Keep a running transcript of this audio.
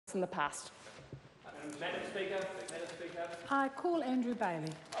in the past. Madam Speaker. I call Andrew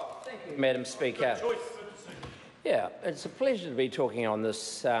Bailey. Oh, thank you, Madam Speaker. Yeah, it's a pleasure to be talking on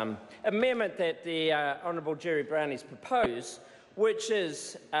this amendment that the Honourable Jerry Brownie's proposed, which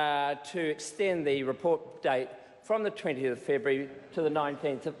is to extend the report date from the 20th of February to the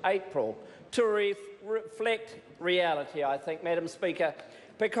 19th of April to reflect reality, I think, Madam Speaker,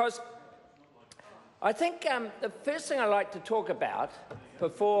 because I think the first thing I'd like to talk about,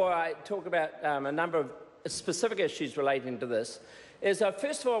 before I talk about a number of specific issues relating to this, is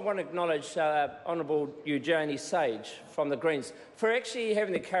first of all I want to acknowledge Honourable Eugenie Sage from the Greens for actually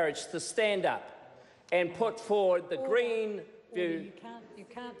having the courage to stand up and put forward the Green view. You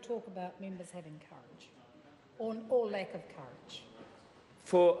can't talk about members having courage or lack of courage.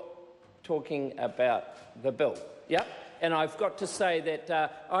 For talking about the bill. Yep. And I've got to say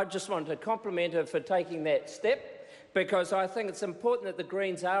that I just want to compliment her for taking that step, because I think it's important that the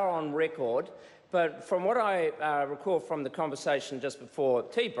Greens are on record. But from what I recall from the conversation just before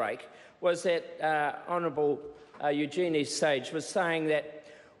tea break, was that Honourable Eugenie Sage was saying that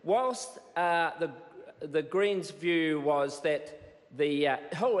whilst the Greens' view was that the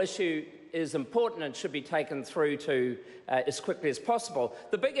whole issue is important and should be taken through to as quickly as possible,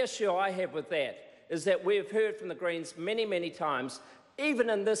 the big issue I have with that is that we've heard from the Greens many, many times, even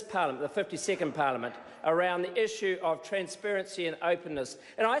in this Parliament, the 52nd Parliament, around the issue of transparency and openness.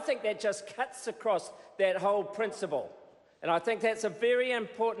 And I think that just cuts across that whole principle. And I think that's a very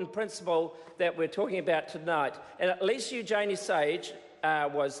important principle that we're talking about tonight. And at least Eugenie Sage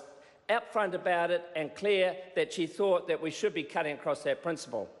was upfront about it and clear that she thought that we should be cutting across that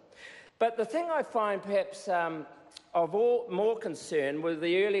principle. But the thing I find perhaps of all more concern were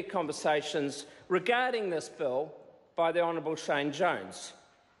the earlier conversations regarding this bill by the Honourable Shane Jones.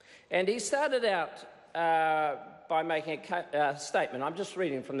 And he started out by making a statement. I'm just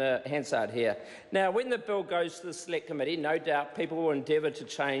reading from the Hansard here. Now, when the bill goes to the Select Committee, no doubt people will endeavour to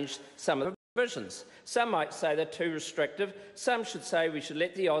change some of the provisions. Some might say they're too restrictive. Some should say we should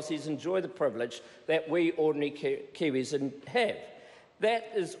let the Aussies enjoy the privilege that we ordinary Kiwis have.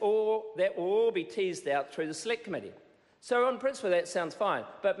 That will all be teased out through the Select Committee. So on principle that sounds fine,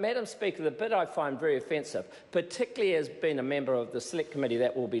 but Madam Speaker, the bit I find very offensive, particularly as being a member of the Select Committee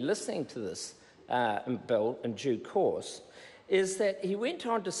that will be listening to this bill in due course, is that he went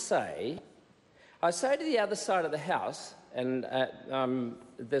on to say, I say to the other side of the House, and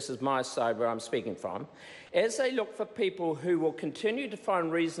this is my side where I'm speaking from, as they look for people who will continue to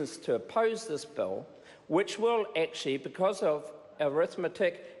find reasons to oppose this bill, which will actually, because of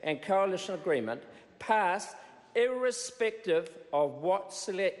arithmetic and coalition agreement, pass irrespective of what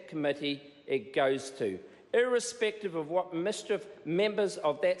Select Committee it goes to, irrespective of what mischief members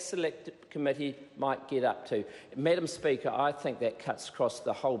of that Select Committee might get up to. Madam Speaker, I think that cuts across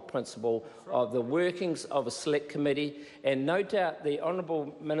the whole principle of the workings of a Select Committee, and no doubt the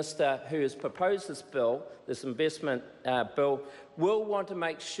Honourable Minister who has proposed this bill, this investment bill, will want to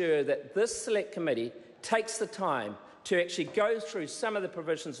make sure that this Select Committee takes the time to actually go through some of the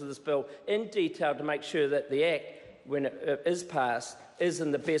provisions of this bill in detail to make sure that the Act, when it is passed, is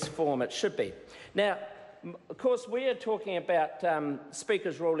in the best form it should be. Now, of course, we are talking about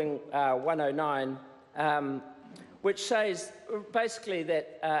Speaker's Ruling 109, which says basically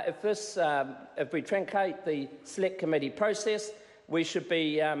that if we truncate the Select Committee process, we should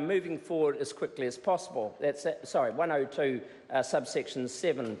be moving forward as quickly as possible. That's 102 subsection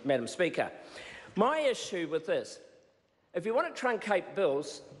 7, Madam Speaker. My issue with this, if you want to truncate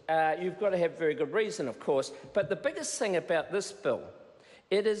bills, you've got to have very good reason, of course. But the biggest thing about this bill,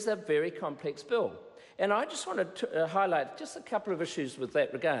 it is a very complex bill. And I just want to highlight just a couple of issues with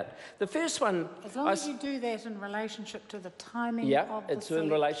that regard. The first one... As long as you do that in relationship to the timing of the Select it's in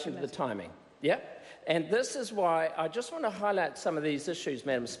relation to the timing. Yeah. And this is why I just want to highlight some of these issues,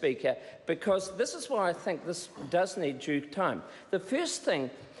 Madam Speaker, because this is why I think this does need due time. The first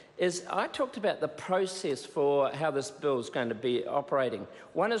thing is I talked about the process for how this bill is going to be operating.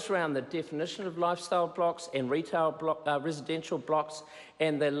 One is around the definition of lifestyle blocks and retail residential blocks,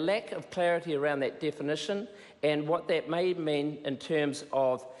 and the lack of clarity around that definition and what that may mean in terms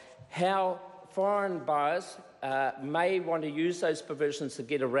of how foreign buyers may want to use those provisions to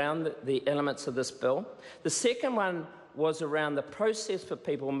get around the elements of this bill. The second one was around the process for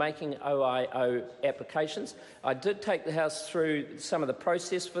people making OIO applications. I did take the House through some of the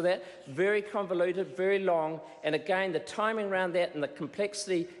process for that. Very convoluted, very long, and again, the timing around that and the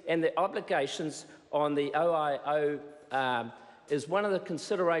complexity and the obligations on the OIO is one of the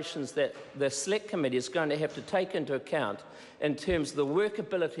considerations that the Select Committee is going to have to take into account in terms of the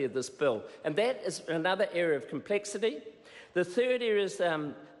workability of this bill. And that is another area of complexity. The third area is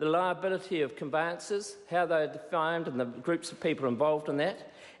the liability of conveyances, how they're defined and the groups of people involved in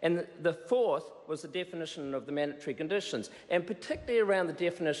that. And the fourth was the definition of the mandatory conditions, and particularly around the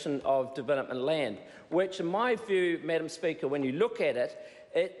definition of development land, which in my view, Madam Speaker, when you look at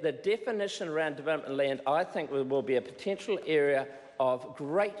it, the definition around development land, I think will be a potential area of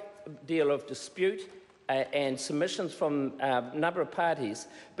great deal of dispute and submissions from a number of parties,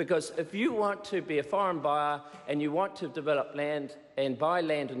 because if you want to be a foreign buyer and you want to develop land and buy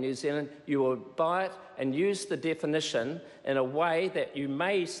land in New Zealand, you will buy it and use the definition in a way that you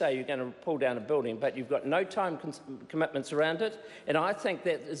may say you're going to pull down a building, but you've got no time commitments around it. And I think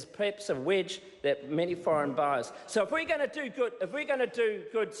that is perhaps a wedge that many foreign buyers. So if we're going to do good,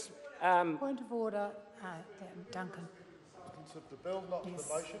 Point of order, Duncan. The bill, not the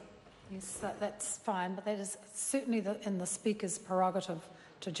motion. Yes, that's fine, but that is certainly in the Speaker's prerogative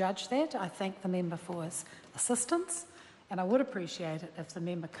to judge that. I thank the member for his assistance, and I would appreciate it if the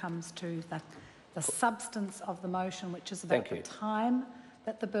member comes to the substance of the motion, which is about the time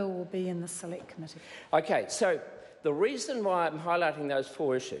that the bill will be in the Select Committee. Okay, so the reason why I'm highlighting those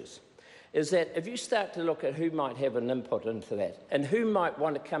four issues is that if you start to look at who might have an input into that and who might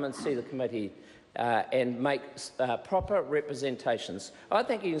want to come and see the committee and make proper representations, I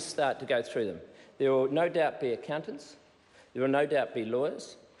think you can start to go through them. There will no doubt be accountants, there will no doubt be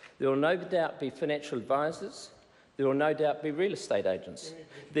lawyers, there will no doubt be financial advisors, there will no doubt be real estate agents,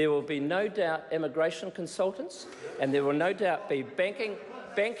 there will be no doubt immigration consultants, and there will no doubt be banking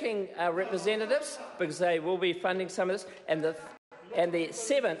representatives, because they will be funding some of this, and the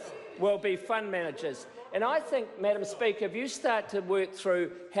seventh will be fund managers. And I think, Madam Speaker, if you start to work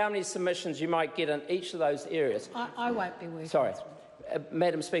through how many submissions you might get in each of those areas... I won't be working. Sorry.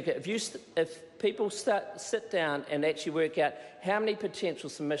 Madam Speaker, if people sit down and actually work out how many potential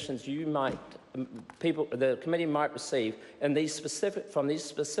submissions the committee might receive in from these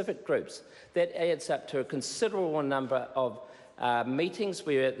specific groups, that adds up to a considerable number of meetings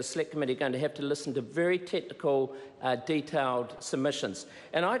where the Select Committee are going to have to listen to very technical, detailed submissions.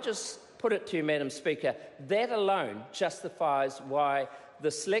 And I just put it to you, Madam Speaker, that alone justifies why the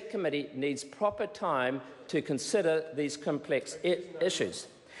Select Committee needs proper time to consider these complex issues.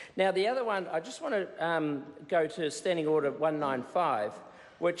 Now, the other one, I just want to go to Standing Order 195,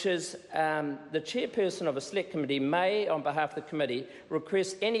 which is the chairperson of a Select Committee may, on behalf of the committee,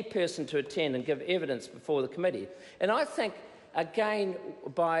 request any person to attend and give evidence before the committee. And I think, again,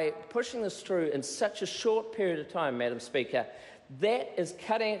 by pushing this through in such a short period of time, Madam Speaker, that is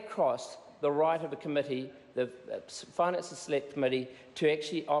cutting across the right of a committee, the Finance and Select Committee, to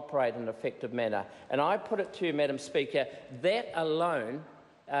actually operate in an effective manner. And I put it to you, Madam Speaker, that alone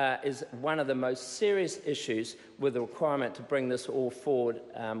is one of the most serious issues with the requirement to bring this all forward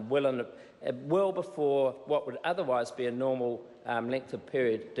well before what would otherwise be a normal length of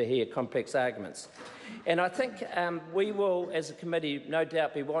period to hear complex arguments. And I think we will, as a committee, no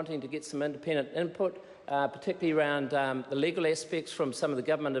doubt be wanting to get some independent input, particularly around the legal aspects from some of the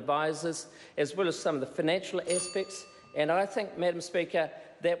government advisors, as well as some of the financial aspects. And I think, Madam Speaker,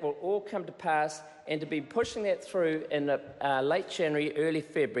 that will all come to pass, and to be pushing that through in late January, early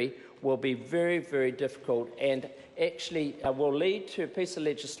February will be very, very difficult, and actually will lead to a piece of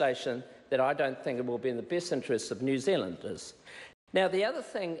legislation that I don't think it will be in the best interests of New Zealanders. Now, the other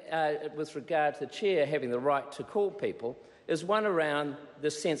thing with regard to the Chair having the right to call people is one around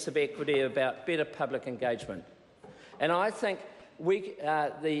the sense of equity about better public engagement. And I think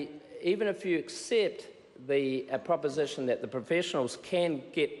even if you accept the proposition that the professionals can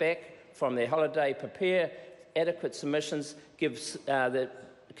get back from their holiday, prepare adequate submissions, gives the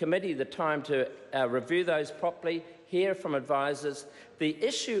committee the time to review those properly, hear from advisors. The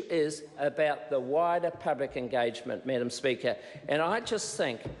issue is about the wider public engagement, Madam Speaker, and I just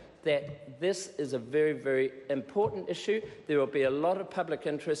think that this is a very, very important issue. There will be a lot of public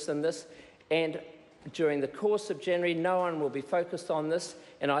interest in this, and during the course of January, no one will be focused on this,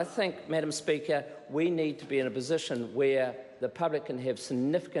 and I think, Madam Speaker, we need to be in a position where the public can have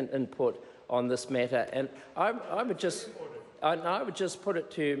significant input on this matter. And I would just put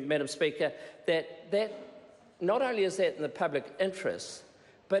it to you, Madam Speaker, that not only is that in the public interest,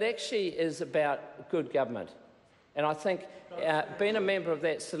 but actually is about good government. And I think, being a member of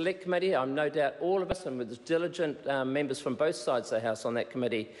that Select Committee, I'm no doubt all of us, and with diligent members from both sides of the House on that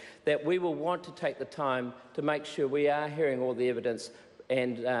committee, that we will want to take the time to make sure we are hearing all the evidence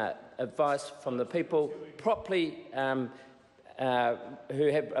and advice from the people properly, who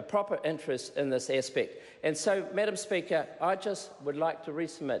have a proper interest in this aspect. And so, Madam Speaker, I just would like to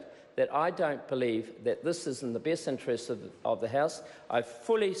resubmit that I don't believe that this is in the best interest of the House. I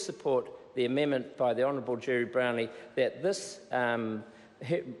fully support the amendment by the Honourable Jerry Brownlee that this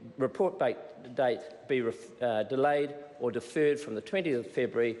report date be delayed or deferred from the 20th of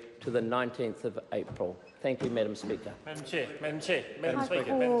February to the 19th of April. Thank you, Madam Speaker. Madam Chair. Madam I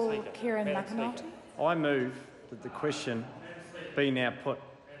call Kieran McAnulty. I move that the question be now put.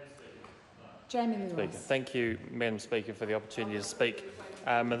 Jamie Speaker. Lewis. Thank you, Madam Speaker, for the opportunity to speak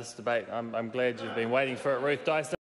in this debate. I'm glad you've been waiting for it, Ruth Dyson.